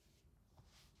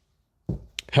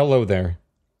Hello there.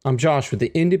 I'm Josh with the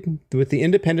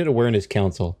Independent Awareness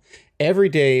Council. Every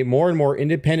day, more and more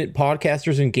independent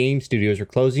podcasters and game studios are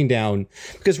closing down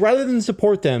because rather than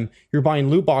support them, you're buying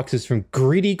loot boxes from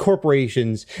greedy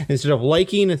corporations instead of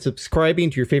liking and subscribing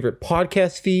to your favorite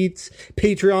podcast feeds,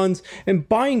 Patreons, and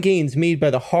buying games made by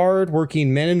the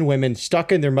hard-working men and women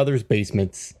stuck in their mother's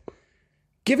basements.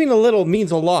 Giving a little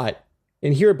means a lot.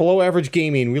 And here at Below Average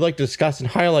Gaming, we like to discuss and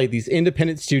highlight these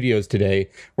independent studios today,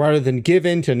 rather than give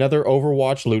in to another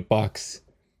Overwatch loot box.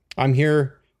 I'm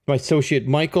here with my associate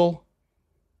Michael.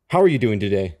 How are you doing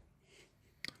today?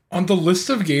 On the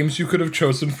list of games you could have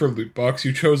chosen for loot box,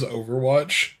 you chose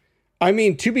Overwatch. I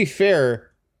mean, to be fair,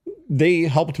 they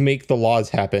helped make the laws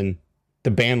happen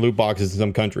to ban loot boxes in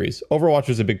some countries. Overwatch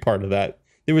was a big part of that.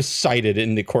 It was cited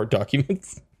in the court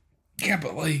documents. Yeah,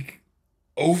 but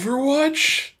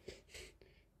Overwatch?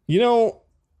 You know,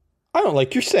 I don't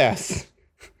like your sass.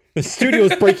 The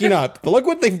studio's breaking up, but look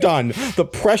what they've done. The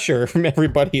pressure from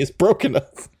everybody has broken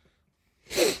us.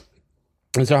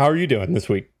 And so how are you doing this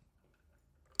week?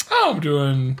 Oh, I'm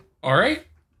doing all right.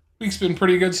 Week's been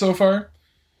pretty good so far.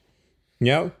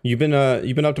 Yeah, you've been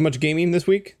up to much gaming this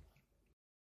week?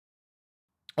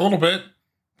 A little bit.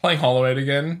 Playing Hollow Knight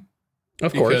again.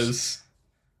 Of course. Because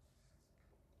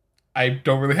I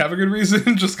don't really have a good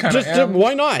reason, just kind of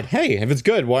why not? Hey, if it's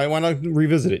good, why not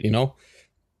revisit it, you know?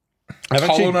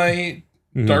 Hollow Knight,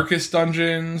 Darkest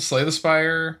Dungeon, Slay the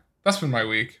Spire. That's been my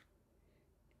week.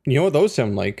 You know what those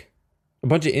sound like? A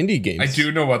bunch of indie games. I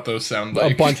do know what those sound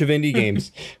like. A bunch of indie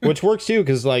games. Which works too,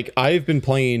 because I've been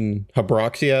playing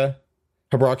Habroxia.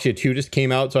 Habroxia 2 just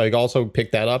came out, so I also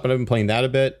picked that up, and I've been playing that a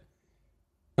bit.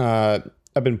 I've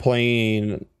been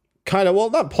playing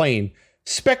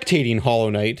spectating Hollow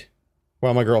Knight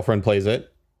while my girlfriend plays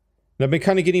it. And I've been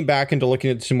kind of getting back into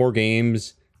looking at some more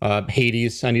games.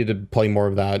 Hades, I need to play more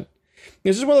of that.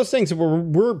 It's just one of those things where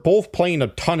we're both playing a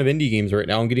ton of indie games right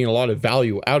now and getting a lot of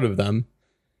value out of them,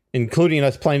 including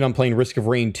us planning on playing Risk of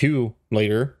Rain 2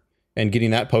 later and getting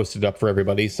that posted up for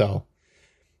everybody. So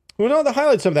we want to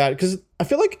highlight some of that because I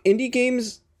feel like indie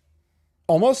games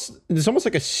there's almost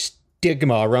like a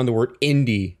stigma around the word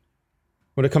indie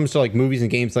when it comes to movies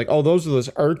and games. Those are those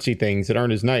artsy things that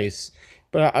aren't as nice.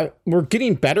 But we're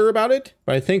getting better about it.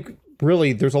 But I think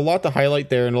really there's a lot to highlight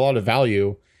there and a lot of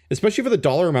value, especially for the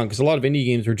dollar amount, because a lot of indie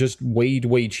games are just way,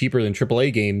 way cheaper than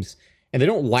AAA games, and they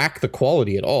don't lack the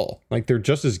quality at all. They're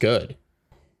just as good.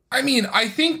 I mean, I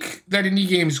think that indie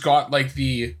games got they're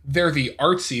the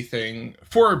artsy thing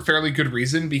for a fairly good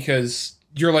reason, because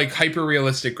your hyper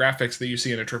realistic graphics that you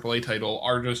see in a AAA title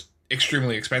are just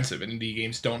extremely expensive, and indie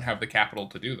games don't have the capital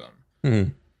to do them.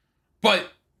 Mm-hmm.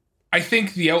 But I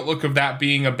think the outlook of that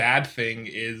being a bad thing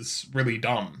is really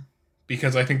dumb,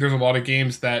 because I think there's a lot of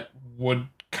games that would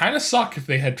kind of suck if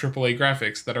they had AAA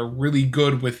graphics that are really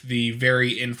good with the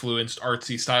very influenced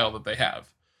artsy style that they have.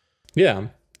 Yeah.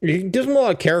 It gives them a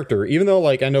lot of character, even though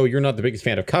I know you're not the biggest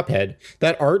fan of Cuphead.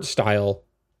 That art style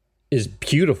is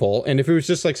beautiful. And if it was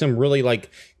just some really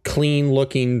clean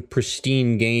looking,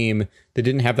 pristine game that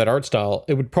didn't have that art style,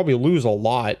 it would probably lose a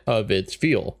lot of its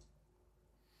feel.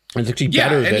 And it's actually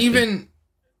better. I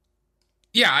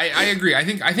agree. I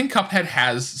think Cuphead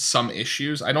has some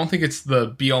issues. I don't think it's the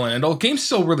be all and end all. Game's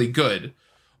still really good.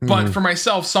 But for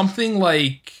myself, something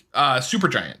like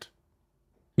Supergiant.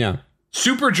 Yeah.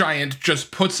 Supergiant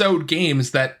just puts out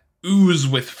games that ooze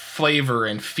with flavor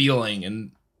and feeling,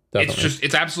 and Definitely.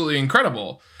 It's absolutely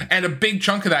incredible. And a big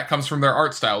chunk of that comes from their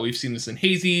art style. We've seen this in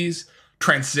Hades.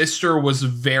 Transistor was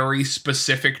very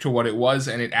specific to what it was,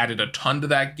 and it added a ton to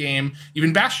that game.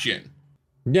 Even Bastion.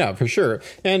 Yeah, for sure.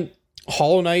 And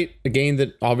Hollow Knight, a game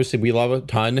that obviously we love a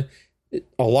ton.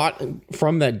 A lot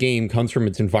from that game comes from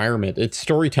its environment. Its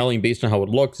storytelling based on how it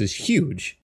looks is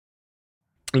huge.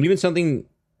 And even something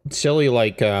silly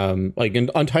like an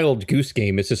Untitled Goose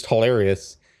Game is just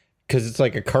hilarious because it's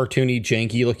a cartoony,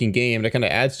 janky looking game that kind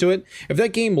of adds to it. If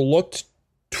that game looked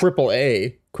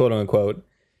AAA, quote unquote,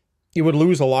 it would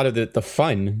lose a lot of the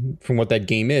fun from what that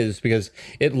game is, because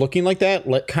it looking like that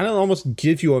kind of almost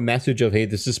gives you a message of, hey,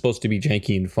 this is supposed to be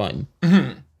janky and fun.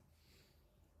 Mm-hmm.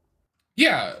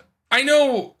 Yeah, I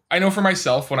know for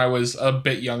myself, when I was a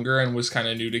bit younger and was kind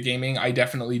of new to gaming, I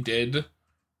definitely did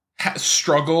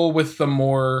struggle with the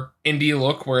more indie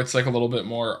look, where it's a little bit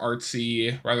more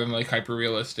artsy rather than hyper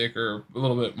realistic, or a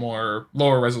little bit more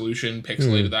lower resolution,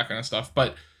 pixelated, that kind of stuff.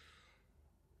 But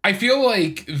I feel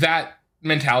like that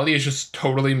mentality is just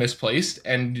totally misplaced,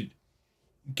 and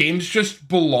games just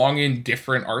belong in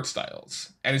different art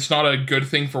styles, and it's not a good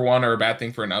thing for one or a bad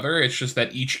thing for another. It's just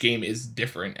that each game is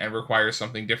different and requires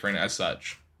something different as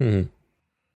such. Well,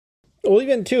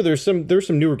 even too, there's some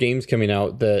newer games coming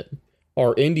out that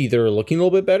are indie, they're looking a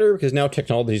little bit better because now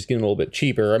technology is getting a little bit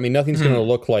cheaper. I mean, nothing's going to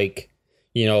look like,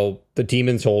 the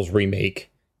Demon's Souls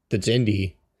remake that's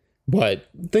indie, but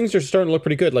things are starting to look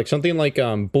pretty good. Like something like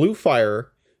Blue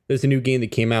Fire is a new game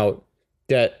that came out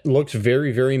that looks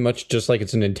very, very much just like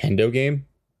it's a Nintendo game.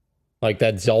 Like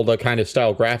that Zelda kind of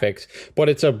style graphics, but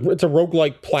it's a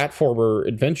roguelike platformer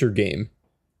adventure game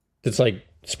that's like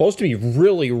supposed to be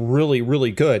really, really,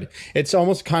 really good. It's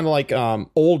almost kind of like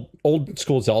old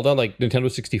school Zelda, like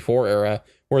Nintendo 64 era,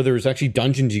 where there's actually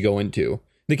dungeons you go into.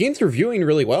 The game's reviewing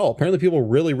really well. Apparently people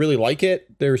really, really like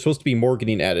it. There's supposed to be more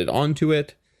getting added onto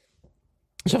it.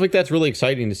 Stuff like that's really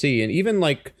exciting to see. And even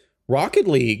like Rocket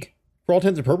League, for all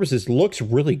intents and purposes, looks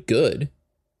really good.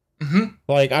 Mm-hmm.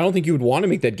 Like, I don't think you would want to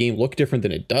make that game look different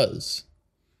than it does.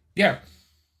 Yeah.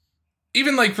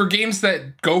 Even like for games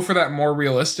that go for that more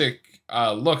realistic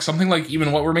look, something like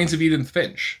even What Remains of Edith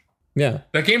Finch. Yeah.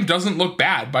 That game doesn't look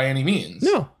bad by any means.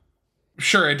 No.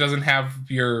 Sure, it doesn't have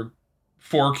your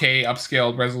 4K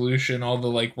upscaled resolution, all the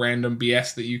like random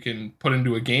BS that you can put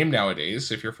into a game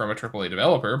nowadays if you're from a AAA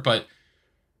developer, but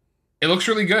it looks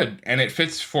really good and it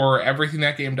fits for everything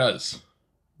that game does.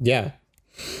 Yeah.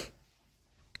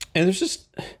 And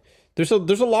there's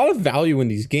a lot of value in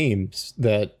these games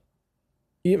that,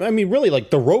 I mean, really,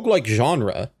 like the roguelike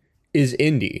genre is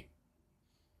indie.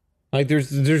 Like there's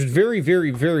very,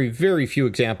 very, very, very few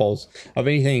examples of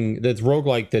anything that's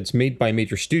roguelike that's made by a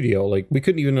major studio. Like we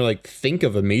couldn't even like think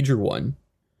of a major one.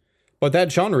 But that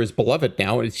genre is beloved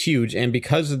now, and it's huge, and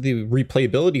because of the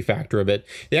replayability factor of it,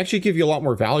 they actually give you a lot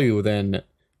more value than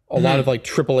a lot of like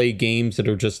AAA games that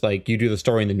are just like you do the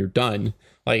story and then you're done.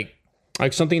 Like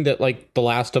something that like The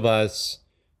Last of Us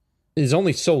is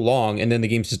only so long and then the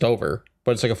game's just over,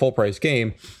 but it's like a full price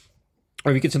game.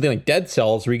 Or if you get something like Dead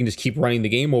Cells where you can just keep running the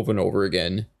game over and over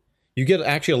again, you get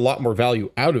actually a lot more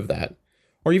value out of that.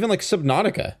 Or even like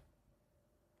Subnautica.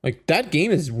 Like that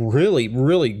game is really,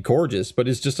 really gorgeous, but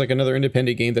it's just like another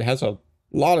independent game that has a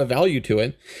lot of value to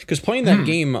it. Because playing that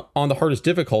game on the hardest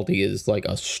difficulty is like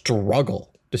a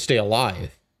struggle to stay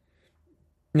alive.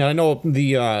 Now I know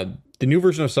the new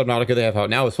version of Subnautica they have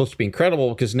out now is supposed to be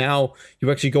incredible because now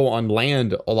you actually go on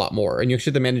land a lot more and you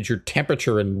actually have to manage your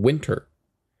temperature in winter.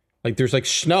 Like there's like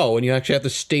snow and you actually have to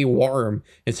stay warm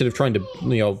instead of trying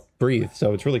to, breathe.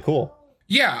 So it's really cool.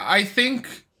 Yeah, I think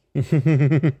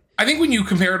when you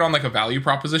compare it on like a value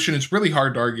proposition, it's really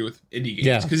hard to argue with indie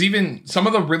games because even some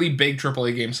of the really big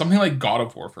AAA games, something like God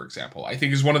of War, for example, I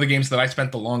think is one of the games that I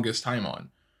spent the longest time on.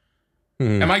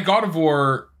 And my God of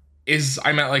War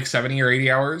I'm at like 70 or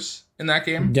 80 hours in that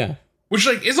game. Yeah. Which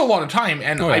like is a lot of time.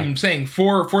 And I'm saying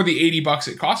for the $80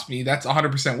 it cost me, that's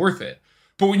 100% worth it.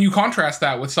 But when you contrast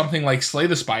that with something like Slay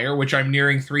the Spire, which I'm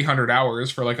nearing 300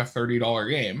 hours for like a $30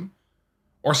 game,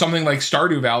 or something like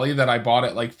Stardew Valley that I bought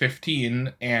at like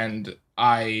 15 and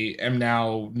I am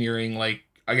now nearing like,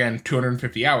 again,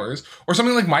 250 hours, or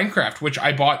something like Minecraft, which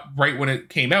I bought right when it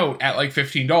came out at like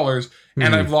 $15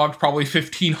 and I've logged probably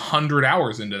 1,500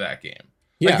 hours into that game.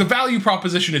 Like the value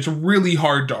proposition, it's really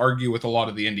hard to argue with a lot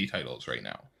of the indie titles right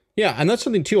now. Yeah, and that's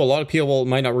something too. A lot of people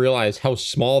might not realize how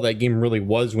small that game really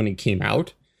was when it came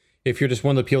out. If you're just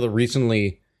one of the people that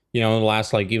recently, in the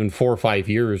last like even 4 or 5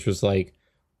 years was like,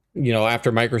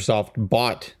 after Microsoft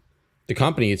bought the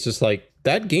company, it's just like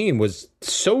that game was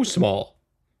so small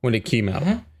when it came out,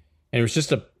 and it was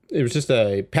just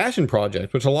a passion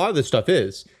project, which a lot of this stuff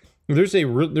is. There's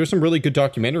some really good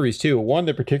documentaries too. One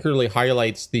that particularly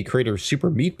highlights the creator of Super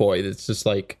Meat Boy. That's just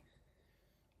like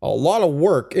a lot of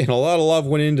work and a lot of love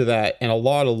went into that, and a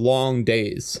lot of long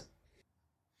days.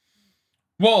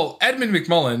 Well, Edmund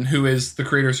McMullen, who is the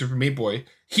creator of Super Meat Boy,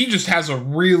 he just has a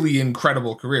really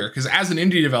incredible career. Because as an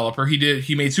indie developer,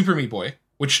 he made Super Meat Boy,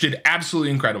 which did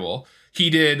absolutely incredible. He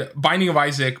did Binding of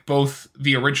Isaac, both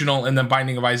the original and then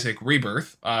Binding of Isaac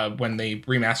Rebirth, when they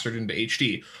remastered into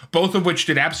HD, both of which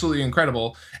did absolutely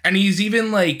incredible. And he's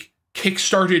even like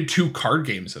kickstarted 2 card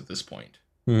games at this point.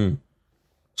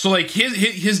 So like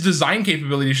his design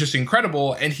capability is just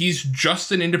incredible, and he's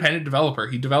just an independent developer.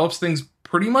 He develops things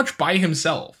pretty much by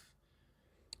himself.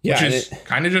 Yeah, which is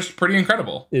kind of just pretty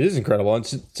incredible. It is incredible.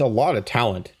 It's a lot of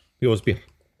talent goes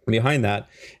behind that.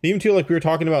 And even too, like we were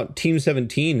talking about, Team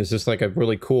 17 is just like a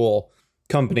really cool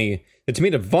company. It's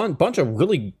made a bunch of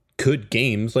really good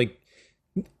games, like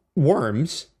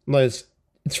Worms. It's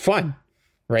fun,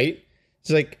 right? It's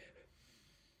like,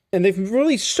 and they've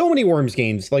released so many Worms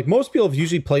games. Like most people have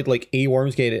usually played like a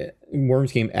Worms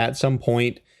game at some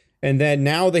point, and then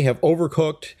now they have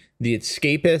Overcooked, The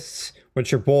Escapists,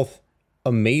 which are both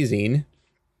amazing.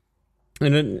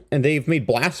 And they've made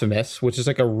Blasphemous, which is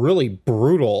like a really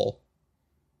brutal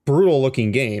brutal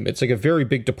looking game. It's like a very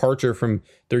big departure from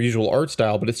their usual art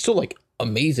style, but it's still like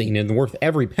amazing and worth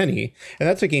every penny. And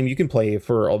that's a game you can play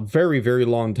for a very, very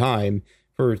long time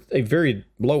for a very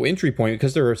low entry point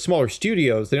because they're smaller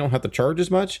studios. They don't have to charge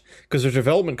as much because their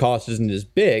development cost isn't as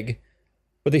big,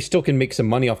 but they still can make some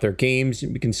money off their games.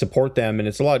 We can support them, and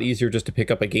it's a lot easier just to pick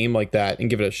up a game like that and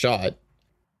give it a shot.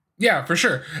 Yeah, for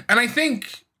sure. And I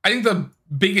think the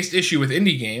biggest issue with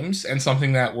indie games, and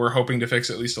something that we're hoping to fix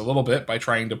at least a little bit by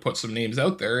trying to put some names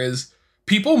out there, is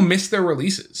people miss their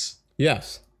releases.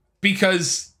 Yes.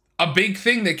 Because a big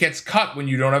thing that gets cut when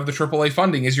you don't have the AAA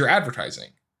funding is your advertising.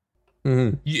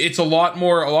 Mm-hmm. It's a lot of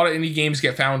indie games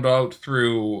get found out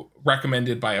through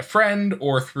recommended by a friend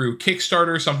or through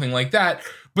Kickstarter, something like that.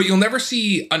 But you'll never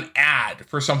see an ad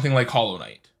for something like Hollow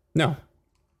Knight. No.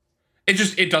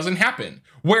 It doesn't happen.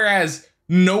 Whereas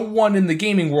no one in the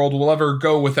gaming world will ever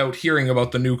go without hearing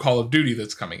about the new Call of Duty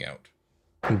that's coming out.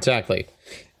 Exactly.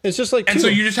 It's just like, and so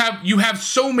you have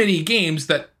so many games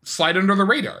that slide under the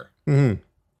radar. Mm-hmm.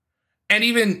 And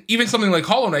even something like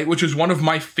Hollow Knight, which is one of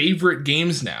my favorite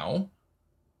games now,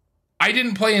 I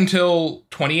didn't play until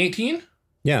 2018.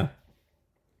 Yeah.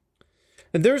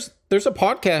 And there's a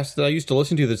podcast that I used to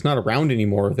listen to that's not around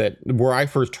anymore where I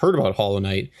first heard about Hollow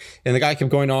Knight, and the guy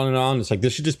kept going on and on. It's like,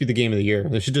 this should just be the game of the year.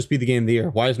 This should just be the game of the year.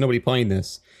 Why is nobody playing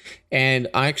this? And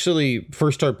I actually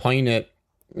first started playing it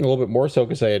a little bit more so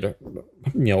because I had,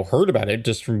 heard about it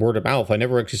just from word of mouth. I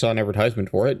never actually saw an advertisement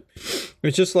for it.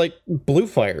 It's just like Blue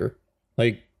Fire.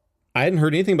 Like, I hadn't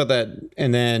heard anything about that,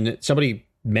 and then somebody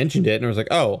mentioned it, and I was like,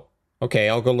 oh, okay,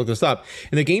 I'll go look this up.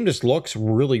 And the game just looks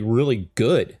really, really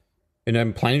good. And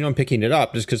I'm planning on picking it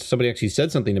up just because somebody actually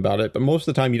said something about it. But most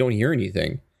of the time, you don't hear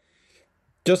anything.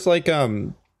 Just like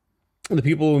the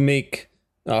people who make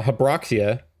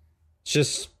Habroxia, it's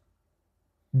just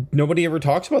nobody ever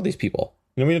talks about these people.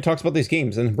 Nobody talks about these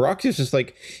games. And Habroxia is just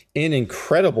like an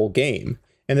incredible game.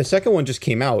 And the second one just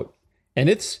came out. And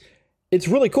it's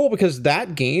really cool because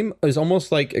that game is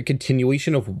almost like a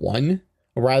continuation of one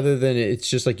rather than it's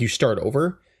just like you start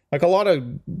over. Like a lot of,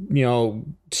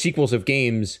 sequels of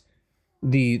games,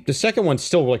 the second one's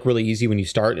still like really easy when you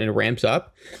start and it ramps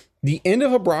up. The end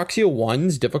of Habroxia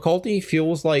 1's difficulty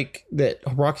feels like that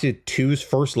Habroxia 2's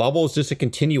first level is just a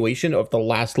continuation of the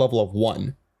last level of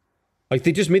 1. Like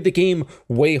they just made the game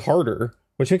way harder,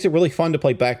 which makes it really fun to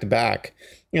play back to back.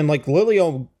 And like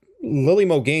Lilymo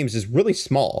Games is really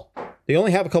small. They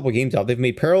only have a couple games out. They've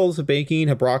made Perils of Baking,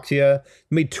 Habroxia,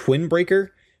 made Twin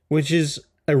Breaker, which is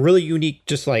a really unique,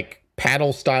 just like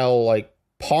paddle style, like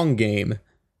Pong game.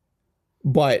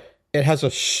 But it has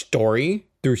a story.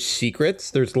 There's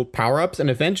secrets, there's power-ups, and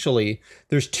eventually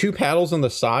there's 2 paddles on the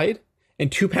side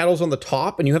and 2 paddles on the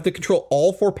top, and you have to control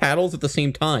all 4 paddles at the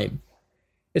same time.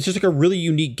 It's just like a really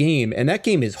unique game, and that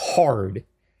game is hard.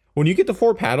 When you get the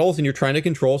 4 paddles and you're trying to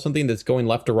control something that's going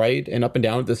left to right and up and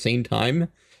down at the same time,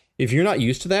 if you're not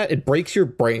used to that, it breaks your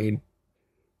brain.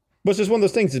 But it's just one of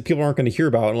those things that people aren't going to hear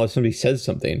about unless somebody says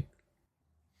something.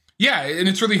 Yeah, and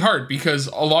it's really hard because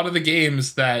a lot of the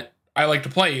games that I like to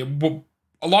play,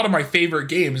 a lot of my favorite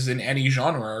games in any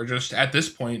genre are just, at this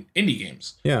point, indie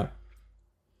games. Yeah.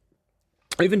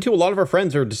 Even too, a lot of our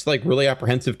friends are just like really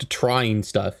apprehensive to trying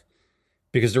stuff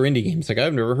because they're indie games. Like,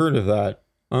 I've never heard of that.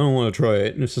 I don't want to try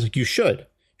it. And it's just like, you should.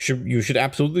 You should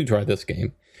absolutely try this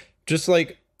game. Just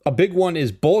like a big one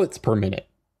is Bullets Per Minute.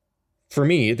 For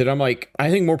me, that I'm like, I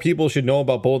think more people should know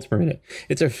about Bullets Per Minute.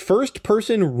 It's a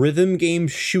first-person rhythm game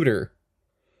shooter.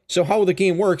 So how the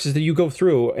game works is that you go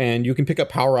through and you can pick up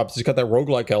power-ups. It's got that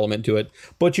roguelike element to it.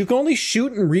 But you can only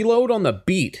shoot and reload on the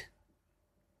beat.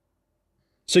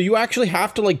 So you actually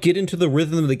have to like get into the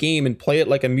rhythm of the game and play it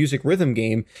like a music rhythm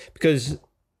game. Because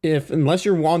unless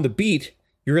you're on the beat,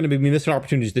 you're going to be missing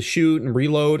opportunities to shoot and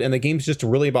reload. And the game's just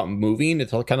really about moving.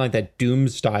 It's kind of like that Doom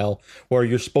style where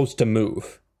you're supposed to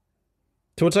move.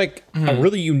 So it's like a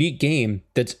really unique game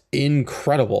that's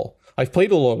incredible. I've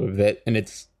played a little bit of it and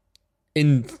it's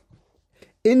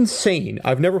insane.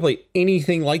 I've never played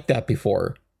anything like that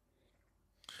before.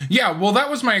 Yeah, well,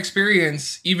 that was my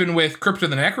experience even with Crypto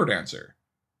the Necrodancer,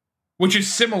 which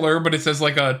is similar, but it's as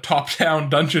like a top-down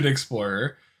dungeon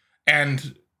explorer,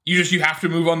 and you have to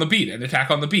move on the beat and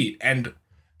attack on the beat. And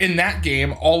in that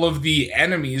game, all of the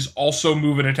enemies also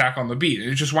move and attack on the beat, and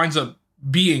it just winds up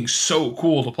being so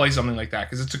cool to play something like that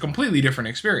because it's a completely different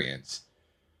experience.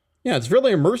 Yeah, it's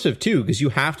really immersive too, because you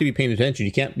have to be paying attention.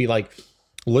 You can't be like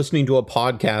listening to a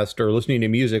podcast or listening to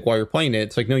music while you're playing it.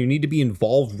 It's like, no, you need to be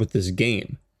involved with this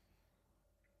game.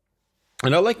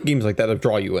 And I like games like that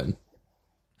draw you in.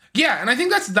 Yeah, and I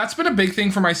think that's been a big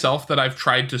thing for myself that I've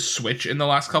tried to switch in the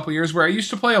last couple of years, where I used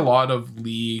to play a lot of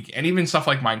League and even stuff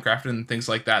like Minecraft and things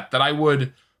like that I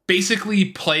would basically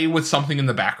play with something in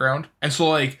the background. And so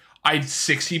like I'd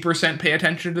 60% pay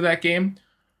attention to that game.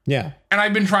 Yeah. And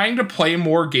I've been trying to play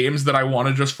more games that I want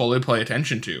to just fully play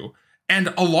attention to.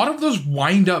 And a lot of those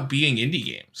wind up being indie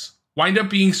games, wind up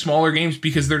being smaller games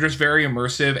because they're just very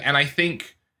immersive. And I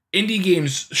think indie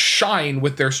games shine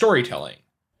with their storytelling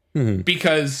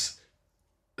because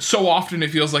so often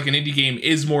it feels like an indie game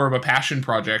is more of a passion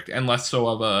project and less so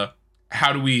of a,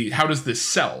 how does this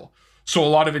sell? So a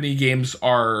lot of indie games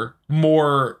are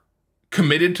more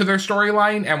committed to their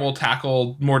storyline and will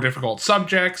tackle more difficult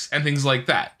subjects and things like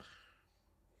that.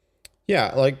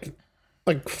 Yeah, like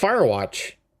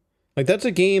Firewatch. Like that's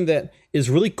a game that is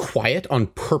really quiet on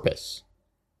purpose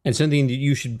and something that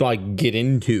you should like get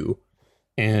into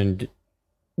and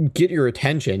get your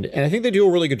attention. And I think they do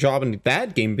a really good job in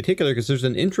that game in particular because there's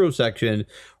an intro section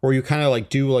where you kind of like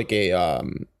do like a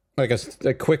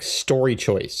quick story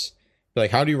choice.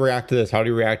 Like, how do you react to this? How do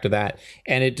you react to that?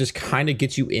 And it just kind of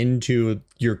gets you into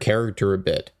your character a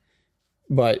bit.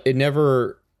 But it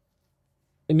never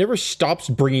stops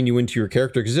bringing you into your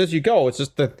character because as you go, it's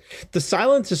just that the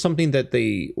silence is something that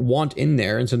they want in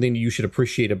there and something that you should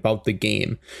appreciate about the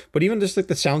game. But even just like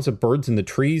the sounds of birds in the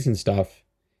trees and stuff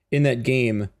in that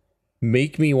game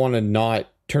make me want to not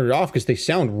turn it off because they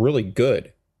sound really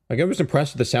good. Like I was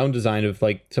impressed with the sound design of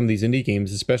like some of these indie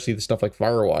games, especially the stuff like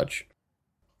Firewatch.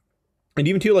 And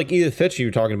even too, like Edith Finch, you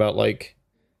were talking about, like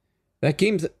that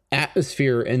game's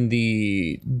atmosphere and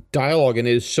the dialogue in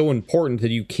it is so important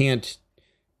that you can't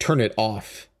turn it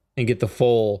off and get the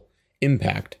full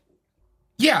impact.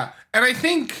 Yeah, and I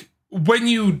think when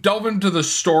you delve into the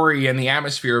story and the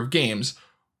atmosphere of games,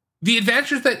 the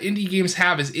advantage that indie games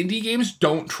have is indie games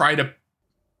don't try to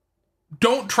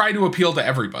appeal to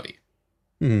everybody.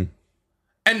 And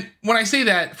when I say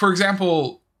that, for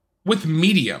example, with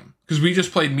Medium, because we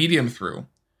just played Medium through,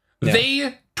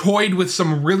 they toyed with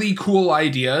some really cool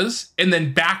ideas and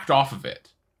then backed off of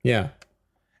it. Yeah.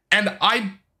 And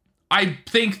I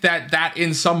think that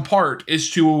in some part is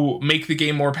to make the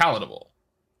game more palatable.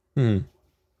 And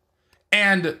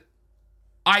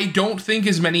I don't think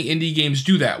as many indie games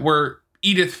do that, where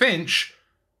Edith Finch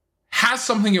has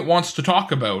something it wants to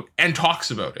talk about and talks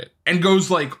about it and goes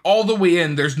like all the way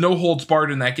in. There's no holds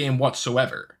barred in that game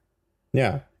whatsoever.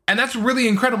 Yeah. And that's really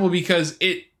incredible because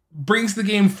it brings the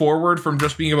game forward from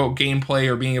just being about gameplay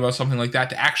or being about something like that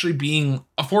to actually being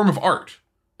a form of art.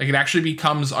 Like it actually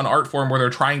becomes an art form where they're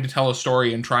trying to tell a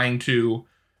story and trying to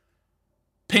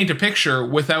paint a picture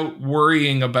without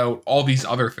worrying about all these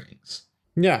other things.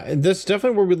 Yeah, and that's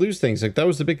definitely where we lose things. Like that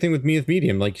was the big thing with me with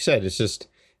Medium. Like you said, it's just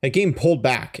that game pulled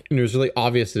back, and it was really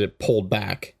obvious that it pulled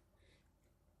back.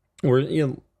 Where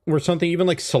something even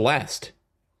like Celeste,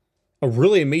 a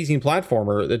really amazing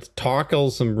platformer that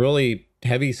tackles some really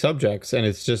heavy subjects, and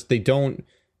it's just they don't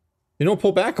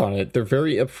pull back on it. They're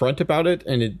very upfront about it,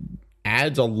 and it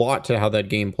adds a lot to how that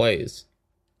game plays.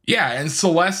 Yeah, and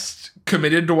Celeste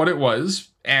committed to what it was,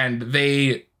 and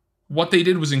what they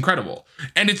did was incredible.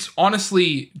 And it's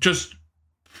honestly just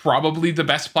probably the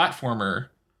best platformer,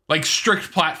 like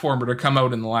strict platformer to come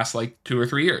out in the last like 2 or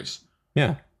 3 years.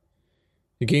 Yeah.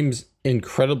 The game's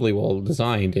incredibly well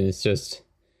designed, and it's just...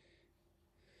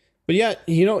 But yeah,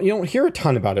 you don't hear a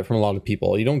ton about it from a lot of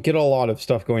people. You don't get a lot of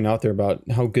stuff going out there about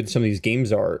how good some of these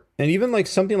games are. And even like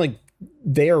something like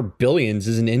They Are Billions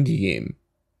is an indie game.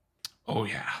 Oh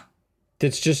yeah.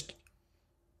 That's just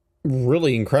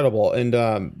really incredible. And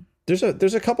there's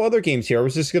a couple other games here. I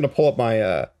was just going to pull up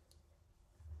my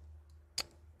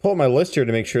list here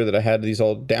to make sure that I had these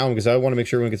all down because I want to make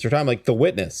sure everyone gets their time. Like The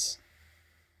Witness.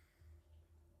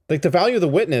 Like the value of The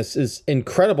Witness is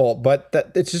incredible, but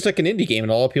that it's just like an indie game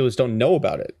and a lot of people just don't know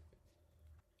about it.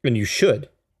 And you should.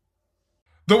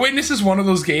 The Witness is one of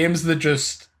those games that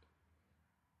just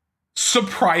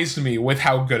surprised me with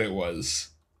how good it was.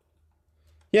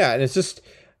 Yeah, and it's just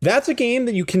that's a game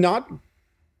that you cannot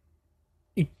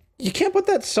you can't put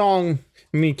that song,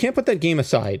 I mean, you can't put that game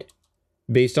aside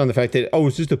based on the fact that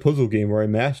it's just a puzzle game where I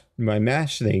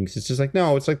mash things. It's just like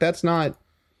no, it's like that's not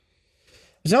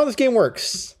how this game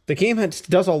works. The game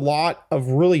does a lot of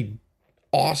really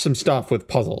awesome stuff with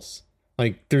puzzles.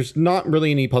 Like, there's not really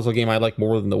any puzzle game I like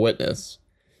more than The Witness.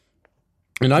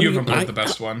 And you haven't played the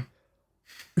best one.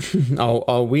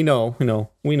 We know.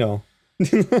 Well,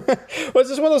 it's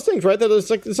just one of those things, right? That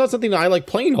it's not something that I like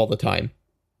playing all the time.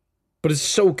 But it's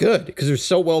so good because they're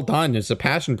so well done. It's a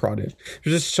passion project.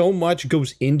 There's just so much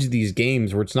goes into these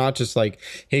games where it's not just like,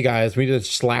 hey guys, we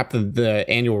just slap the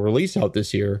annual release out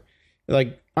this year.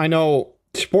 Like, I know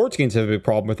sports games have a big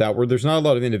problem with that, where there's not a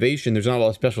lot of innovation. There's not a lot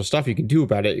of special stuff you can do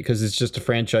about it because it's just a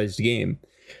franchised game.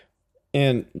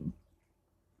 And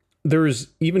there's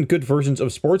even good versions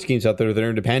of sports games out there that are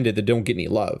independent that don't get any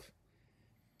love.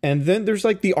 And then there's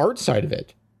like the art side of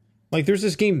it. Like there's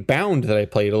this game Bound that I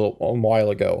played a while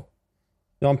ago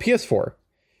on PS4.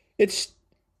 It's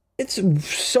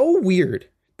so weird.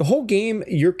 The whole game,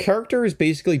 your character is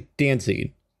basically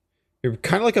dancing. You're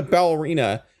kind of like a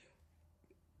ballerina.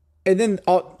 And then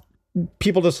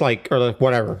people just like, or like,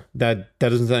 whatever. That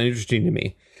doesn't sound interesting to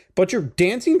me. But you're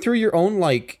dancing through your own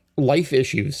like life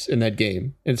issues in that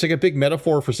game. And it's like a big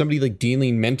metaphor for somebody like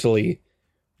dealing mentally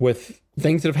with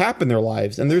things that have happened in their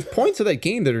lives. And there's points of that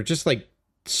game that are just like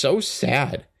so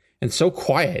sad and so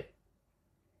quiet.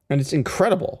 And it's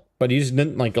incredible. But you just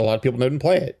didn't, like, a lot of people didn't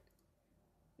play it.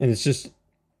 And it's just,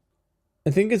 I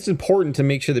think it's important to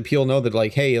make sure that people know that,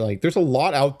 like, hey, like, there's a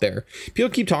lot out there. People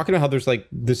keep talking about how there's, like,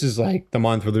 this is, like, the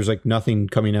month where there's, like, nothing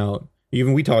coming out.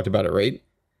 Even we talked about it, right?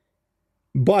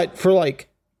 But for, like,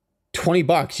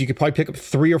 $20, you could probably pick up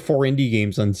 3 or 4 indie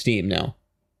games on Steam now.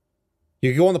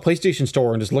 You could go on the PlayStation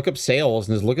Store and just look up sales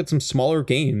and just look at some smaller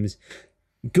games.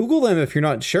 Google them if you're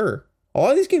not sure. A lot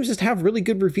of these games just have really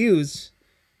good reviews,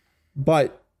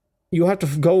 but you have to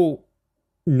go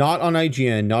not on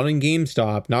IGN, not on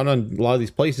GameStop, not on a lot of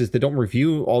these places that don't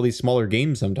review all these smaller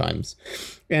games sometimes.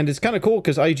 And it's kind of cool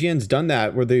because IGN's done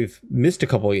that where they've missed a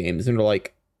couple of games and they're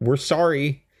like, we're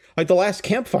sorry. Like The Last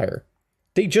Campfire.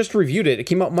 They just reviewed it. It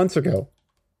came out months ago.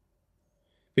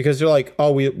 Because they're like,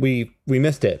 oh, we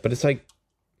missed it. But it's like,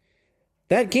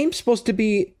 that game's supposed to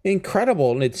be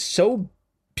incredible and it's so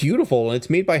beautiful. And it's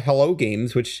made by Hello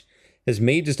Games, which has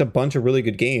made just a bunch of really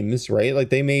good games, right?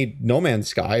 Like they made No Man's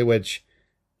Sky, which,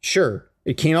 sure,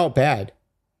 it came out bad.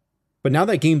 But now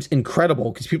that game's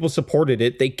incredible because people supported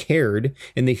it, they cared,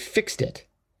 and they fixed it.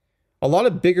 A lot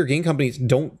of bigger game companies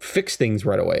don't fix things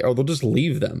right away, or they'll just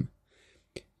leave them.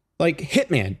 Like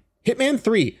Hitman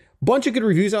 3, bunch of good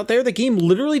reviews out there. The game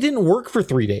literally didn't work for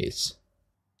 3 days.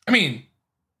 I mean,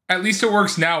 at least it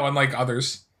works now, unlike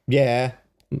others. Yeah,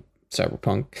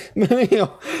 Cyberpunk. You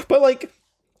know, but like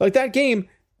that game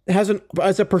has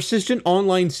a persistent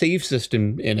online save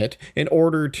system in it in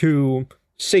order to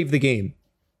save the game.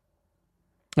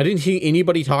 I didn't see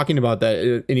anybody talking about that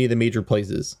at any of the major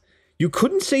places. You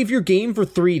couldn't save your game for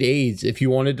 3 days if you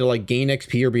wanted to like gain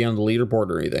XP or be on the leaderboard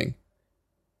or anything.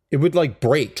 It would like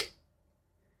break.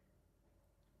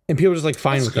 And people are just like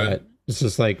fine with that. It's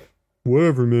just like,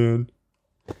 whatever, man.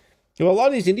 You know, a lot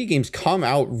of these indie games come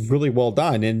out really well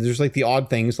done, and there's like the odd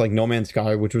things like No Man's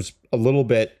Sky, which was a little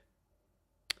bit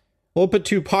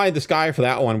too pie in the sky for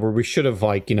that one, where we should have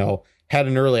like, you know, had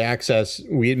an early access.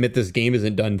 We admit this game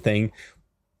isn't done thing,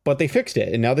 but they fixed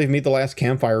it, and now they've made The Last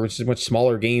Campfire, which is a much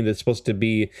smaller game that's supposed to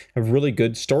be a really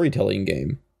good storytelling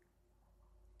game.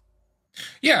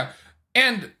 Yeah,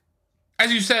 and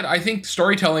as you said, I think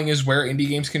storytelling is where indie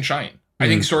games can shine. I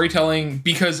think storytelling,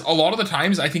 because a lot of the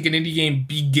times I think an indie game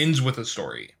begins with a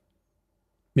story.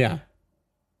 Yeah.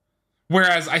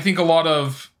 Whereas I think a lot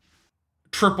of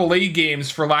AAA games,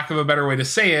 for lack of a better way to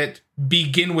say it,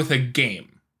 begin with a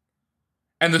game.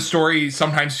 And the story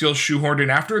sometimes feels shoehorned in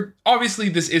after. Obviously,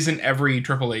 this isn't every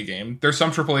AAA game. There's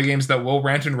some AAA games that will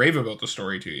rant and rave about the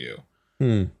story to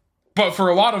you. But for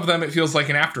a lot of them, it feels like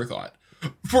an afterthought.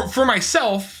 For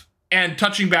myself, and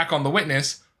touching back on The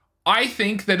Witness, I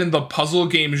think that in the puzzle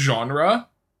game genre,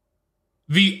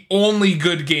 the only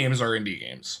good games are indie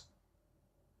games.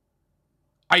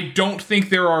 I don't think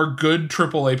there are good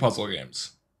AAA puzzle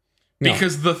games. No.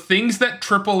 Because the things that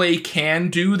AAA can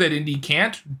do that indie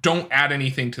can't don't add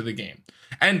anything to the game.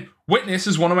 And Witness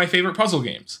is one of my favorite puzzle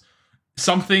games.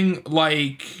 Something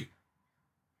like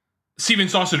Steven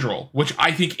Sausage Roll, which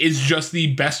I think is just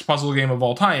the best puzzle game of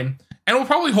all time, and will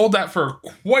probably hold that for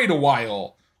quite a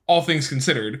while, all things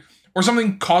considered. Or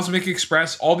something Cosmic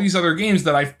Express, all these other games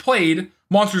that I've played,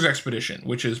 Monsters Expedition,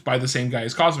 which is by the same guy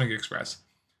as Cosmic Express.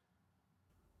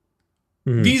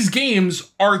 These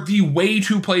games are the way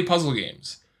to play puzzle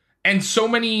games. And so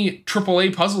many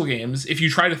AAA puzzle games, if you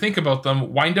try to think about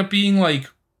them, wind up being like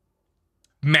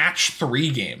match 3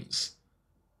 games.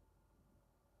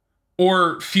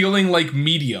 Or feeling like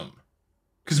Medium.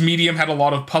 Because Medium had a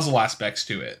lot of puzzle aspects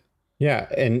to it. Yeah,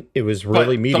 and it was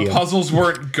really medium. The puzzles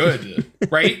weren't good,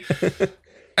 right?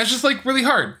 It's just like really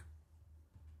hard.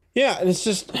 Yeah, and it's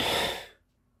just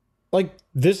like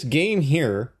this game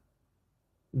here,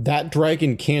 that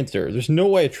Dragon Cancer. There's no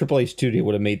way a AAA studio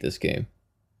would have made this game.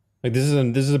 Like this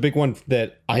is a big one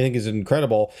that I think is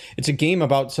incredible. It's a game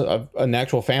about an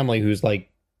actual family whose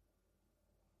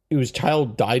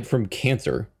child died from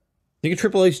cancer. Think a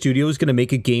AAA studio is going to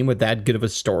make a game with that good of a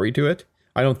story to it?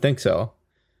 I don't think so.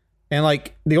 And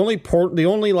like the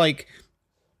only like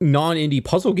non-indie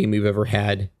puzzle game we've ever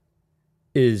had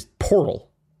is Portal.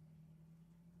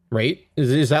 right?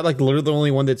 Is that like literally the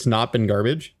only one that's not been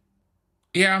garbage?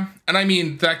 Yeah, and I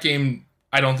mean that game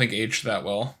I don't think aged that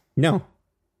well. No.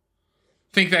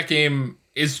 I think that game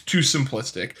is too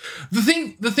simplistic. The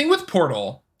thing with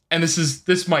Portal, and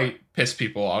this might piss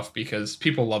people off because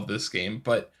people love this game,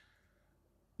 but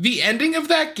the ending of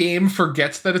that game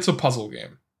forgets that it's a puzzle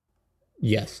game.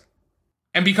 Yes.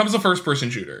 And becomes a first-person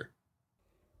shooter.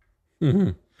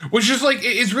 Mm-hmm. Which is like,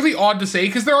 it's really odd to say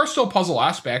because there are still puzzle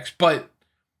aspects, but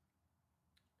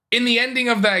in the ending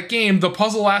of that game, the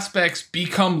puzzle aspects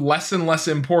become less and less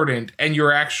important, and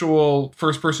your actual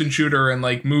first-person shooter and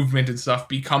like movement and stuff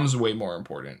becomes way more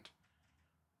important.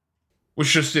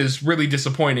 Which just is really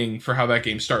disappointing for how that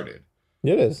game started.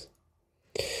 It is.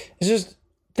 It's just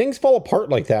things fall apart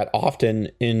like that often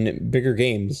in bigger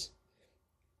games.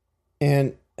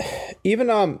 And even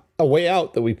A Way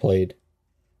Out that we played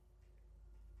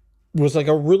was like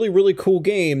a really, really cool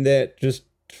game that just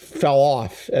fell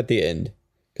off at the end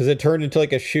because it turned into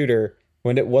like a shooter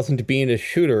when it wasn't being a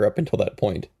shooter up until that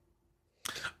point.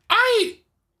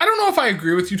 I don't know if I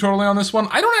agree with you totally on this one.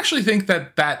 I don't actually think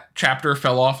that chapter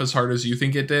fell off as hard as you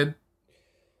think it did.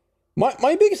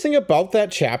 My biggest thing about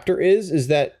that chapter is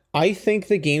that I think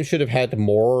the game should have had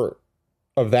more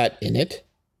of that in it,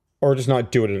 or just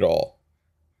not do it at all.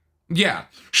 Yeah,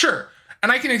 sure.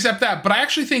 And I can accept that, but I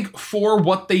actually think for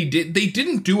what they did, they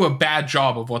didn't do a bad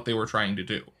job of what they were trying to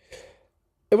do.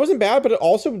 It wasn't bad, but it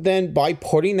also then, by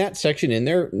putting that section in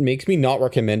there, makes me not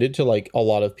recommend it to like a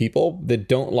lot of people that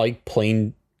don't like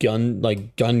playing gun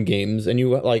games, and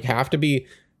you like have to be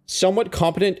somewhat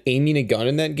competent aiming a gun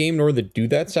in that game in order to do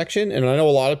that section. And I know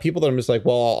a lot of people that I'm just like,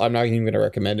 well, I'm not even going to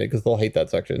recommend it because they'll hate that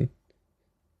section.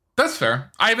 That's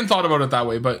fair. I haven't thought about it that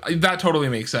way, but that totally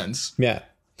makes sense. Yeah.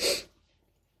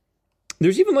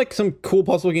 There's even like some cool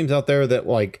puzzle games out there that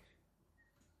like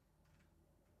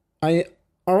are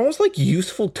almost like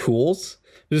useful tools.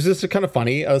 This is kind of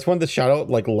funny. I just wanted to shout out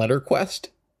like Letter Quest.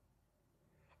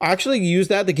 I actually use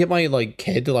that to get my like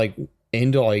kid to like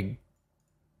into like,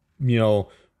 you know,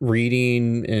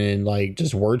 reading and like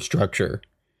just word structure,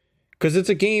 because it's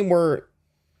a game where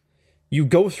you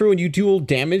go through and you do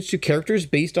damage to characters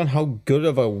based on how good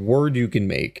of a word you can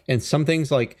make, and some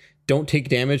things like don't take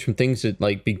damage from things that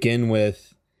like begin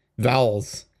with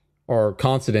vowels or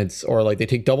consonants, or like they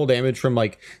take double damage from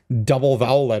like double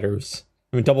vowel letters,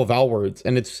 I mean double vowel words.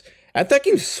 And that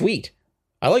game's sweet.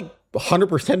 I like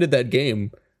 100%ed that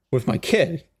game with my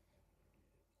kid.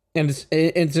 And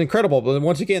it's incredible, but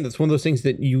once again, that's one of those things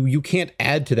that you can't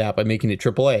add to that by making it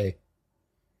AAA.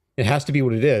 It has to be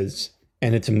what it is,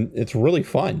 and it's really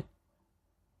fun.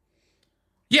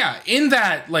 Yeah, in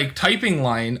that like typing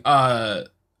line,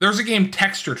 there's a game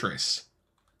Texturtress,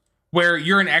 where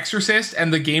you're an exorcist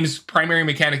and the game's primary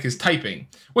mechanic is typing,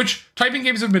 which typing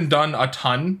games have been done a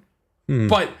ton,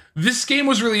 but this game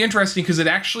was really interesting because it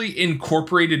actually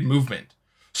incorporated movement.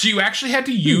 So you actually had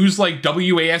to use like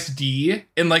WASD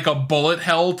in like a bullet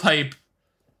hell type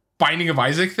Binding of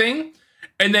Isaac thing.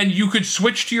 And then you could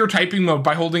switch to your typing mode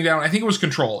by holding down, I think it was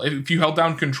Control, if you held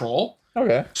down Control.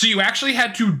 Okay. So you actually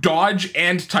had to dodge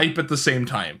and type at the same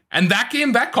time. And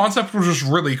that concept was just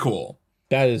really cool.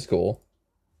 That is cool.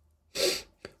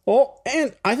 Well,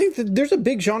 and I think that there's a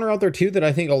big genre out there too that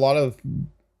I think a lot of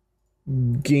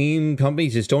game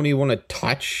companies just don't even want to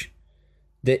touch,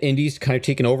 that indies kind of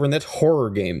taken over, and that's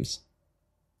horror games.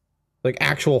 Like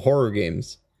actual horror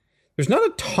games. There's not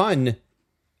a ton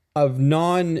of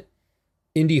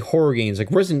non-indie horror games.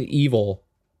 Like Resident Evil,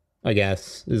 I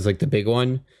guess, is like the big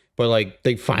one. But like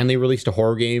they finally released a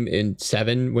horror game in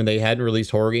 7 when they hadn't released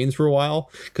horror games for a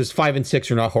while. Because 5 and 6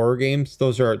 are not horror games.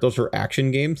 Those are action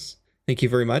games. Thank you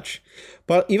very much.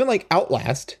 But even like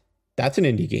Outlast, that's an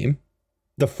indie game.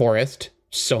 The Forest,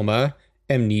 Soma,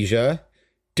 Amnesia,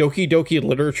 Doki Doki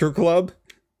Literature Club,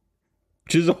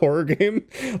 which is a horror game,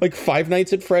 like Five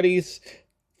Nights at Freddy's,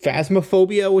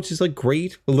 Phasmophobia, which is like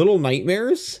great, Little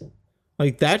Nightmares,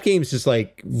 like that game's just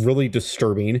like really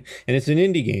disturbing, and it's an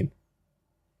indie game.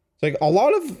 It's like a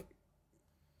lot of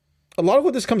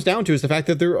what this comes down to is the fact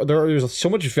that there's so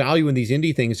much value in these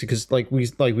indie things, because like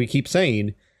we keep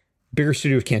saying, bigger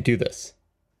studios can't do this.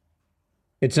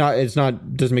 It's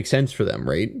not doesn't make sense for them,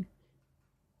 right?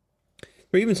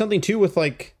 Or even something too with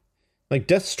like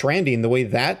Death Stranding, the way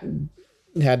that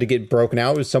had to get broken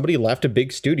out was somebody left a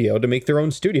big studio to make their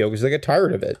own studio because they got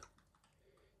tired of it.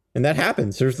 And that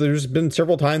happens. There's been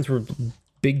several times where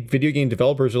big video game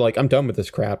developers are like, I'm done with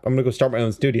this crap. I'm going to go start my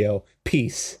own studio.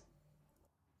 Peace.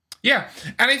 Yeah.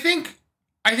 And I think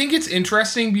it's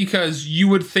interesting because you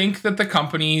would think that the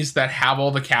companies that have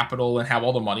all the capital and have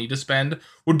all the money to spend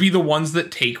would be the ones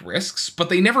that take risks, but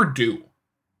they never do.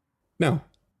 No.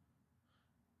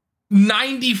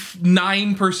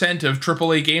 99% of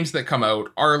AAA games that come out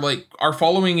are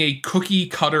following a cookie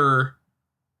cutter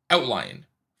outline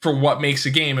for what makes a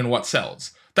game and what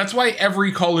sells. That's why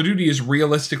every Call of Duty is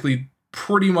realistically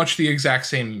pretty much the exact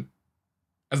same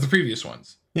as the previous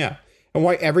ones. Yeah. And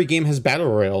why every game has Battle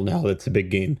Royale now that's a big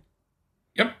game.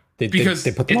 Yep. Because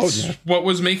they put the mode in there. What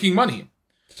was making money.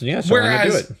 So yeah, so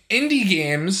whereas indie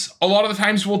games, a lot of the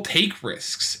times will take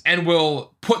risks and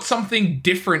will put something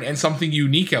different and something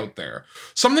unique out there.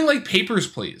 Something like Papers,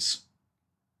 Please.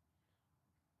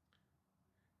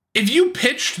 If you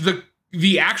pitched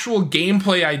the actual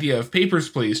gameplay idea of Papers,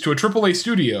 Please to a AAA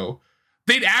studio,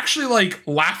 they'd actually like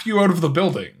laugh you out of the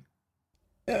building.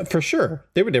 For sure.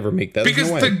 They would never make that. Because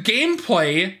the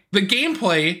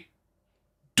gameplay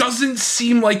doesn't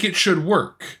seem like it should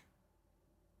work.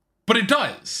 But it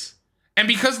does. And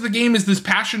because the game is this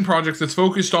passion project that's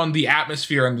focused on the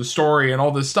atmosphere and the story and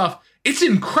all this stuff, it's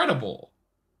incredible.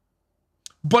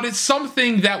 But it's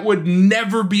something that would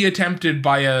never be attempted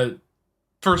by a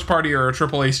first party or a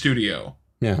AAA studio.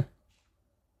 Yeah.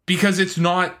 Because it's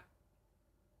not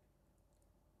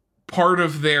part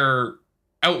of their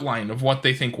outline of what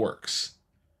they think works.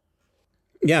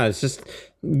 Yeah, it's just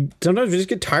sometimes we just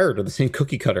get tired of the same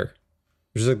cookie cutter.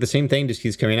 It's just like the same thing just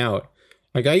keeps coming out.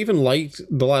 Like, I even liked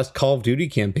the last Call of Duty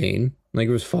campaign. Like,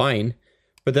 it was fine.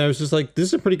 But then I was just like, this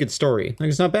is a pretty good story. Like,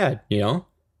 it's not bad, you know?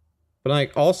 But,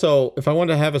 like, also, if I want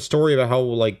to have a story about how,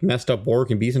 like, messed up war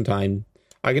can be sometimes,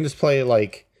 I can just play,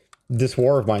 like, This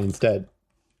War of Mine instead.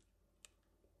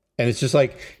 And it's just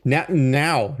like,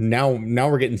 now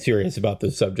we're getting serious about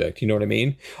this subject. You know what I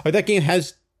mean? Like, that game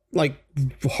has, like,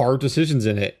 hard decisions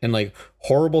in it. And, like,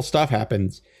 horrible stuff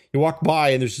happens. You walk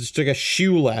by and there's just like a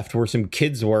shoe left where some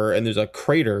kids were, and there's a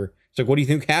crater. It's like, what do you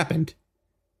think happened?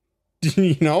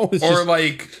 You know? Or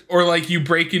like you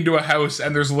break into a house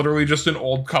and there's literally just an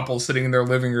old couple sitting in their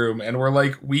living room, and we're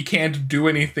like, we can't do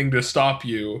anything to stop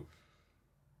you.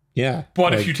 Yeah.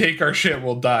 But if you take our shit,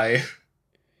 we'll die.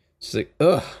 It's like,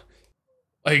 ugh.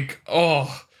 Like,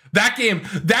 oh. That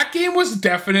game was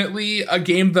definitely a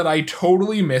game that I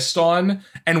totally missed on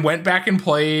and went back and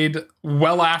played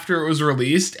well after it was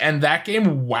released, and that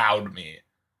game wowed me.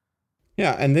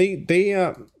 Yeah, and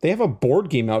they have a board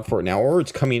game out for it now, or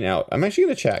it's coming out. I'm actually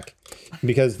gonna check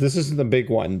because this isn't the big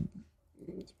one.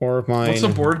 It's more of mine. What's a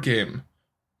board game?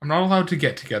 I'm not allowed to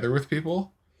get together with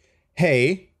people.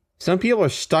 Hey, some people are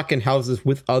stuck in houses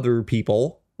with other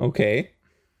people. Okay,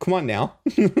 come on now.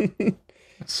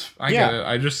 I get it.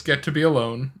 I just get to be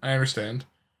alone. I understand.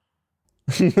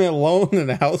 Alone in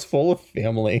a house full of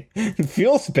family. It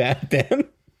feels bad then.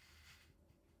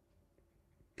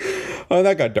 Oh,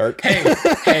 that got dark.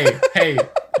 Hey,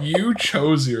 you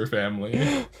chose your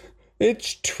family.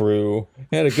 It's true.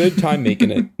 I had a good time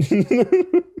making it.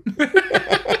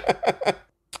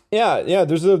 Yeah,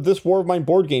 there's This War of Mine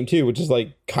board game too, which is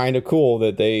like kind of cool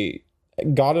that they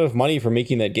got enough money for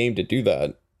making that game to do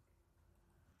that.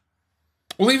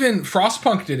 Well, even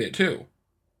Frostpunk did it too.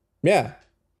 Yeah.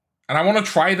 And I want to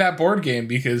try that board game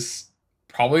because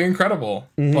probably incredible.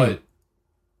 Mm-hmm. But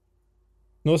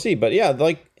we'll see. But yeah,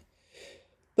 like,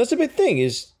 that's a big thing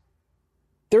is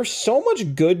there's so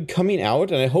much good coming out,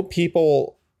 and I hope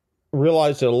people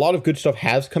realize that a lot of good stuff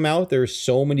has come out. There's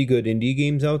so many good indie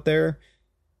games out there.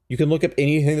 You can look up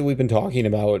anything that we've been talking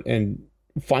about and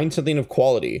find something of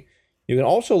quality. You can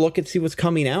also look and see what's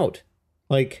coming out.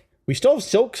 Like, we still have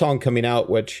Silksong coming out,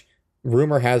 which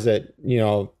rumor has it, you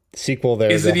know, sequel there.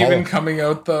 Is it even coming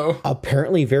out though?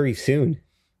 Apparently very soon.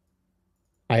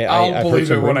 I'll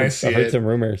believe it when I see it. I've heard some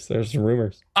rumors. There's some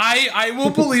rumors. I will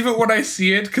believe it when I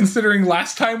see it, considering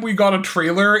last time we got a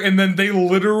trailer and then they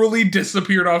literally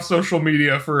disappeared off social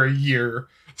media for a year.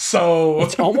 So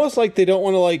it's almost like they don't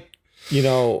want to, like, you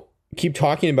know, keep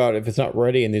talking about it if it's not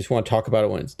ready, and they just want to talk about it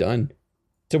when it's done.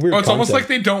 It's a weird concept. Almost like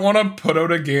they don't want to put out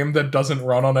a game that doesn't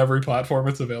run on every platform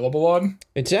it's available on.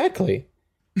 Exactly.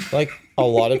 Like, a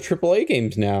lot of AAA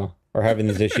games now are having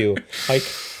this issue. Like,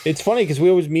 it's funny because we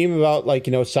always meme about, like,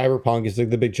 you know, Cyberpunk is like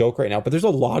the big joke right now, but there's a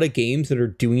lot of games that are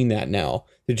doing that now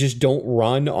that just don't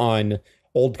run on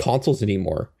old consoles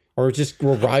anymore, or just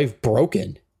arrive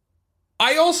broken.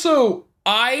 I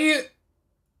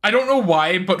don't know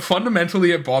why, but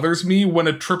fundamentally it bothers me when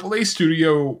a AAA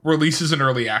studio releases an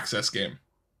early access game.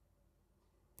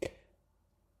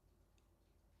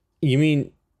 You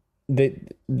mean they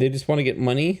just want to get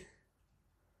money?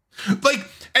 Like,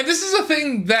 and this is a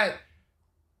thing that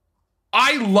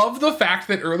I love, the fact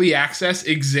that early access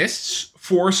exists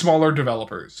for smaller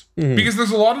developers. Mm-hmm. Because there's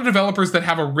a lot of developers that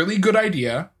have a really good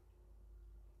idea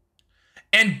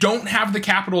and don't have the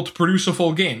capital to produce a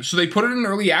full game. So they put it in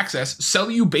early access, sell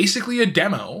you basically a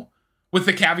demo, with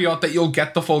the caveat that you'll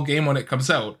get the full game when it comes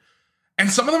out. And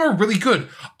some of them are really good.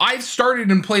 I've started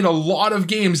and played a lot of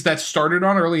games that started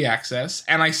on early access,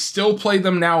 and I still play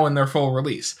them now in their full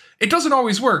release. It doesn't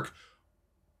always work,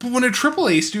 but when a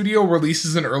AAA studio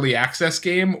releases an early access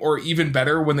game, or even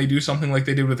better, when they do something like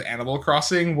they did with Animal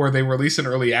Crossing, where they release an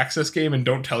early access game and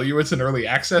don't tell you it's an early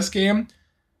access game,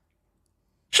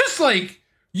 just like,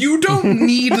 you don't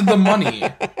need the money.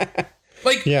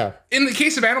 Like, in the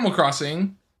case of Animal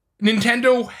Crossing,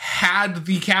 Nintendo had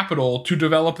the capital to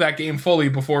develop that game fully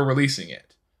before releasing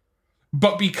it.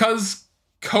 But because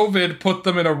COVID put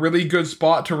them in a really good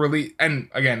spot to release, and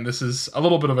again, this is a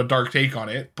little bit of a dark take on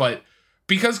it, but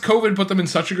because COVID put them in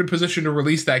such a good position to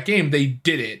release that game, they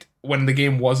did it when the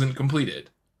game wasn't completed.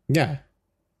 Yeah.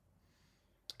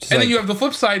 And then you have the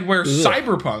flip side where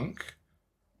Cyberpunk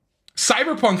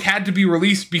had to be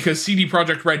released because CD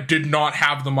Projekt Red did not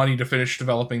have the money to finish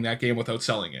developing that game without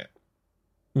selling it.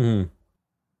 Mm.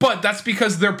 But that's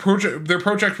because their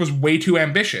project was way too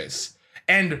ambitious.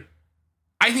 And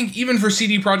I think even for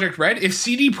CD Projekt Red, if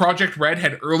CD Projekt Red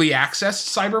had early access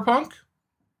Cyberpunk,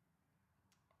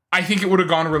 I think it would have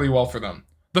gone really well for them.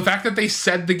 The fact that they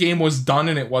said the game was done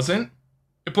and it wasn't,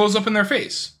 it blows up in their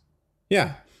face.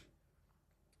 Yeah.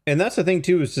 And that's the thing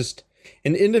too, is just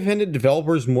an independent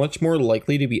developer is much more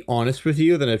likely to be honest with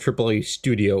you than a AAA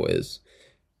studio is.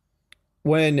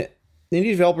 When the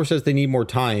indie developer says they need more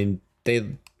time,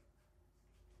 they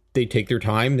take their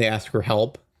time, they ask for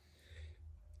help.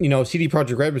 You know, CD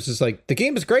Projekt Red was just like, the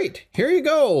game is great, here you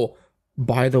go.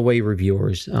 By the way,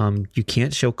 reviewers, you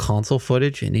can't show console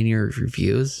footage in any of your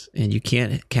reviews, and you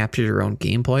can't capture your own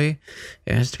gameplay.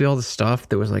 It has to be all the stuff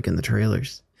that was like in the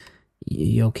trailers.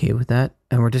 You okay with that?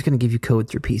 And we're just going to give you code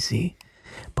through PC.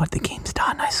 But the game's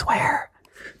done, I swear.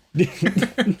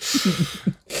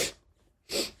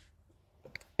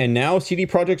 And now CD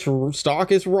Projekt's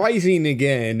stock is rising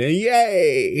again.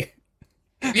 Yay!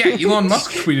 Yeah, Elon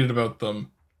Musk tweeted about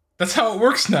them. That's how it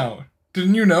works now.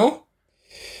 Didn't you know?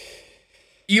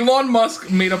 Elon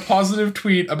Musk made a positive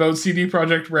tweet about CD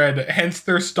Projekt Red, hence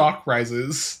their stock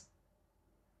rises.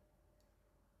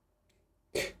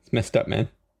 It's messed up, man.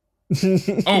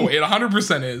 Oh, it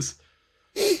 100% is.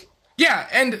 Yeah,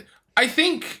 and I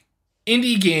think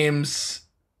indie games,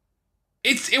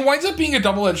 it winds up being a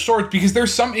double-edged sword because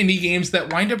there's some indie games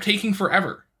that wind up taking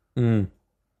forever. Mm.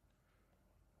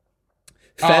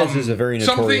 Fez is a very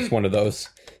notorious one of those.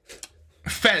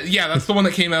 Fez, yeah, that's the one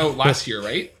that came out last year,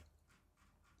 right?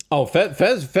 Oh, Fez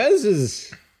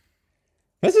is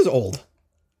old.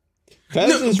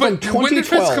 Fez is from 2012. When did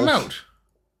Fez come out?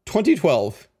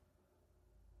 2012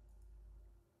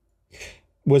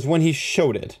 was when he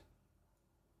showed it.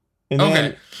 And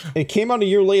then it came out a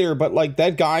year later, but like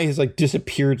that guy has like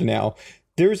disappeared now.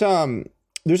 There's a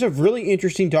really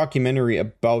interesting documentary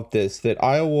about this that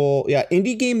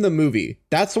Indie Game the movie.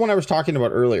 That's the one I was talking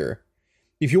about earlier.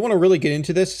 If you want to really get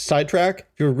into this, sidetrack,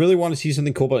 if you really want to see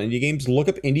something cool about indie games, look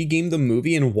up Indie Game the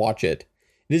movie and watch it.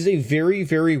 It is a very,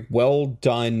 very well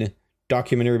done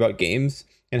documentary about games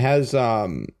and has a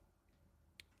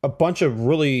bunch of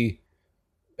really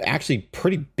actually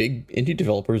pretty big indie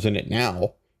developers in it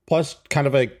now. Plus kind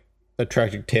of a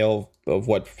tragic tale of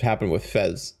what happened with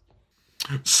Fez.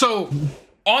 So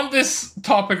on this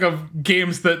topic of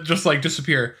games that just like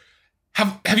disappear,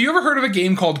 have you ever heard of a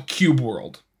game called Cube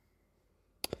World?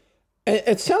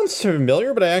 It sounds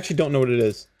familiar, but I actually don't know what it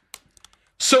is.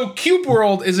 So Cube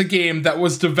World is a game that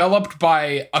was developed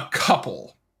by a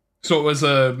couple. So it was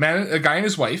a guy and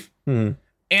his wife. Mm-hmm.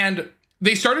 And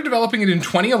they started developing it in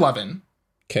 2011.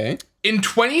 Okay. In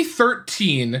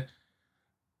 2013,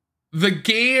 the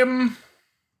game,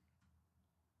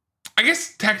 I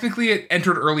guess technically it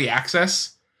entered early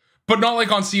access, but not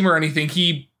like on Steam or anything.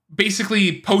 He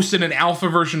basically posted an alpha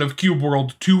version of Cube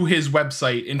World to his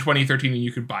website in 2013 and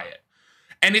you could buy it.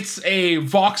 And it's a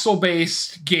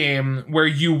voxel-based game where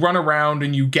you run around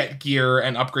and you get gear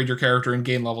and upgrade your character and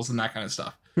gain levels and that kind of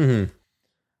stuff. Mm-hmm.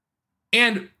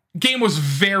 And game was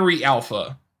very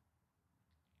alpha.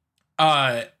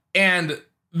 And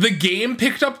the game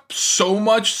picked up so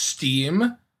much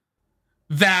steam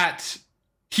that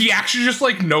he actually just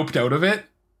like noped out of it.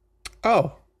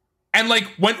 Oh. And like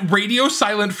went radio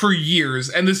silent for years.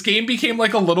 And this game became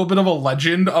like a little bit of a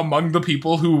legend among the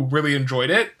people who really enjoyed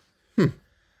it.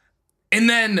 And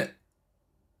then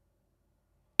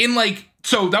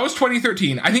so that was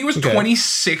 2013. I think it was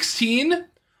 2016.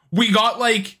 We got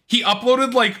he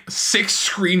uploaded 6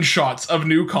 screenshots of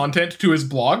new content to his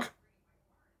blog.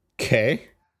 Okay.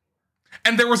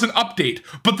 And there was an update,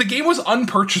 but the game was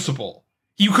unpurchasable.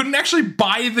 You couldn't actually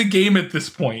buy the game at this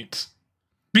point.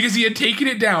 because he had taken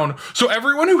it down. So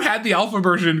everyone who had the alpha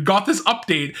version got this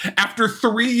update after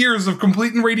 3 years of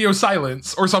complete and radio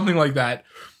silence or something like that.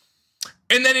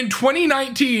 And then in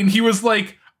 2019, he was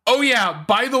like, oh yeah,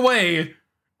 by the way,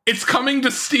 it's coming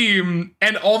to Steam,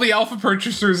 and all the alpha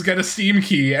purchasers get a Steam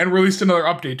key, and released another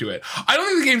update to it. I don't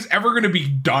think the game's ever going to be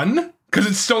done, because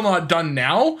it's still not done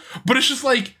now, but it's just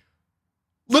like,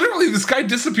 literally, this guy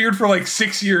disappeared for like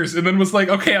 6 years, and then was like,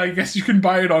 okay, I guess you can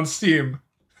buy it on Steam.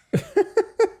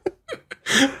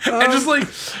 And just like,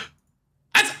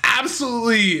 that's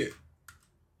absolutely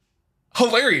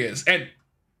hilarious. And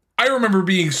I remember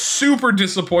being super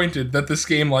disappointed that this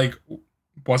game like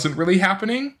wasn't really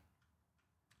happening.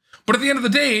 But at the end of the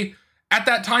day, at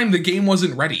that time, the game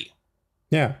wasn't ready.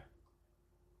 Yeah.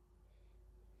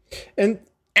 And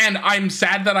I'm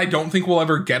sad that I don't think we'll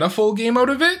ever get a full game out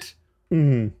of it.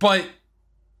 Mm-hmm. But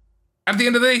at the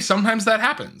end of the day, sometimes that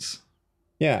happens.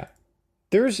 Yeah.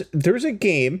 There's a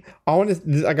game.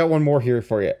 I got one more here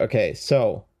for you. Okay,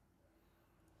 so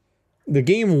the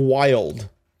game Wild,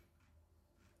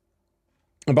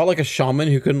 about like a shaman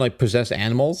who can like possess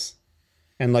animals,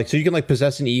 and like so you can like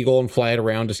possess an eagle and fly it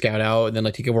around to scout out, and then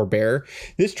like take over a bear.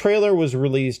 This trailer was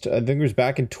released, I think it was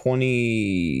back in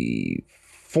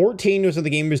 2014 was when the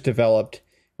game was developed.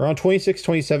 Around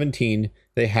 2017,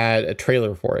 they had a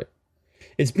trailer for it.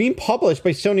 It's being published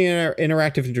by Sony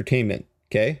Interactive Entertainment.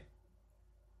 Okay.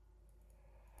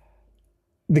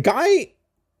 The guy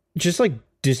just like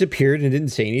disappeared and didn't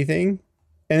say anything.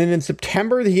 And then in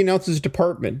September, he announced his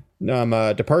departure.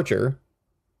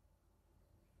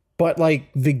 But like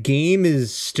the game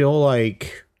is still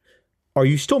like, are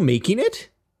you still making it?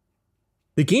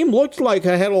 The game looked like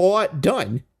I had a lot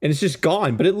done and it's just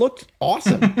gone, but it looked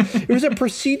awesome. It was a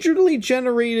procedurally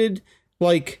generated,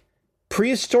 like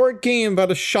prehistoric game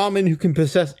about a shaman who can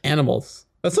possess animals.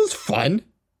 That sounds fun.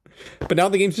 But now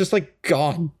the game's just like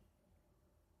gone.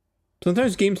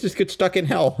 Sometimes games just get stuck in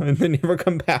hell and then never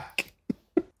come back.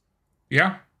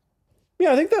 Yeah.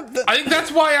 Yeah, I think I think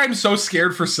that's why I'm so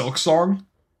scared for Silksong.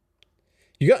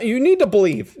 You need to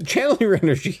believe. Channel your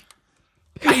energy.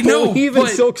 I know, believe in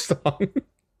Silksong.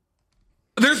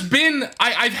 There's been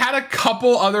I've had a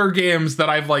couple other games that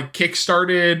I've like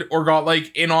kickstarted or got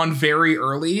like in on very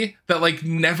early that like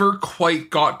never quite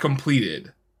got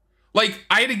completed. Like,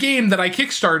 I had a game that I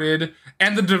kickstarted,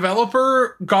 and the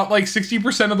developer got, like,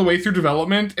 60% of the way through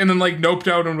development, and then, like, noped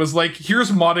out and was like, here's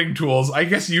modding tools. I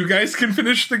guess you guys can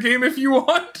finish the game if you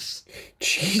want.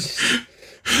 Jeez.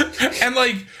 And,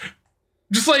 like,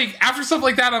 just, like, after stuff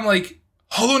like that, I'm like,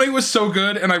 Hollow Knight was so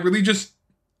good, and I really just...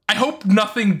 I hope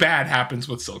nothing bad happens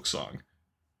with Silksong.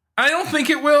 I don't think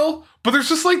it will, but there's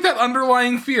just, like, that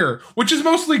underlying fear, which is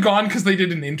mostly gone because they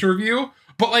did an interview,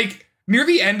 but, like... Near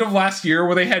the end of last year,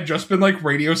 where they had just been like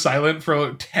radio silent for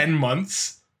like 10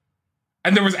 months,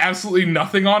 and there was absolutely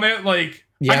nothing on it, like,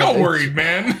 yeah, I got worried,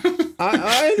 man.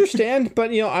 I understand,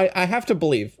 but you know, I have to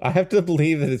believe. I have to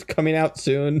believe that it's coming out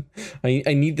soon. I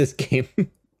need this game. And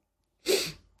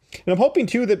I'm hoping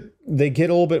too that they get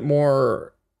a little bit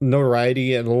more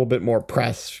notoriety and a little bit more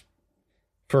press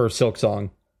for Silksong.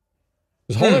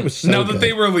 Was so now that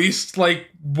they released like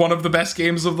one of the best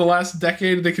games of the last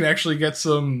decade, they can actually get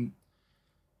some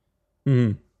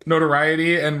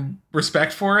notoriety and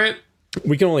respect for it.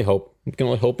 We can only hope. We can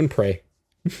only hope and pray.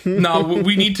 No,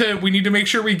 we need to make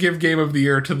sure we give Game of the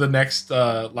Year to the next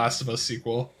Last of Us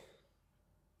sequel.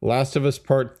 Last of Us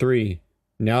Part 3.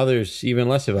 Now there's even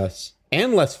less of us.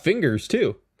 And less fingers,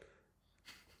 too.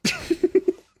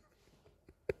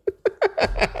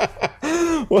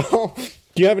 Well,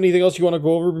 do you have anything else you want to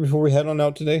go over before we head on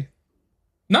out today?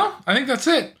 No, I think that's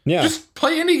it. Yeah. Just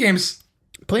play indie games.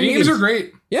 Indie games are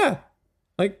great. Yeah.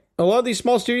 Like, a lot of these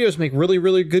small studios make really,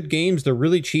 really good games. They're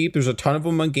really cheap. There's a ton of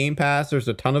them on Game Pass. There's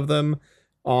a ton of them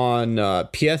on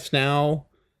PS Now.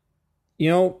 You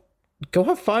know, go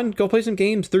have fun. Go play some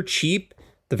games. They're cheap.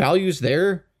 The value's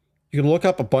there. You can look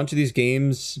up a bunch of these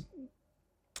games,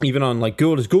 even on like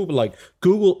Google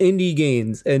indie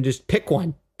games, and just pick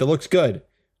one that looks good.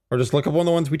 Or just look up one of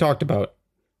the ones we talked about.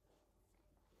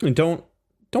 And don't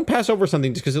pass over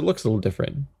something just because it looks a little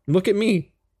different. Look at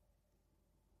me.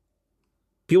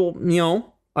 People, you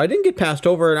know, I didn't get passed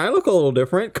over and I look a little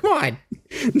different. Come on.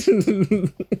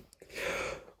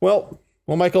 Well,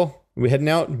 Michael, are we heading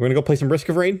out? We're going to go play some Risk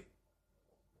of Rain?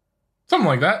 Something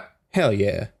like that. Hell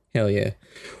yeah.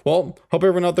 Well, hope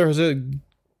everyone out there has a,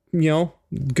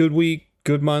 good week,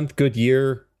 good month, good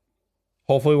year.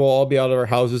 Hopefully we'll all be out of our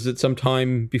houses at some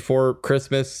time before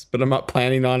Christmas, but I'm not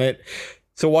planning on it.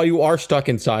 So while you are stuck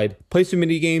inside, play some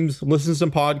mini games, listen to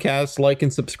some podcasts, like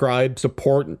and subscribe,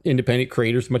 support independent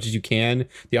creators as much as you can.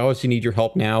 They obviously need your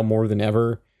help now more than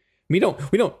ever.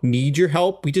 we don't need your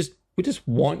help. We just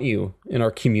want you in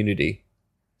our community.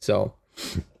 So,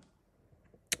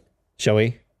 shall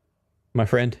we, my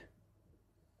friend?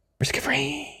 Risk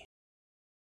free.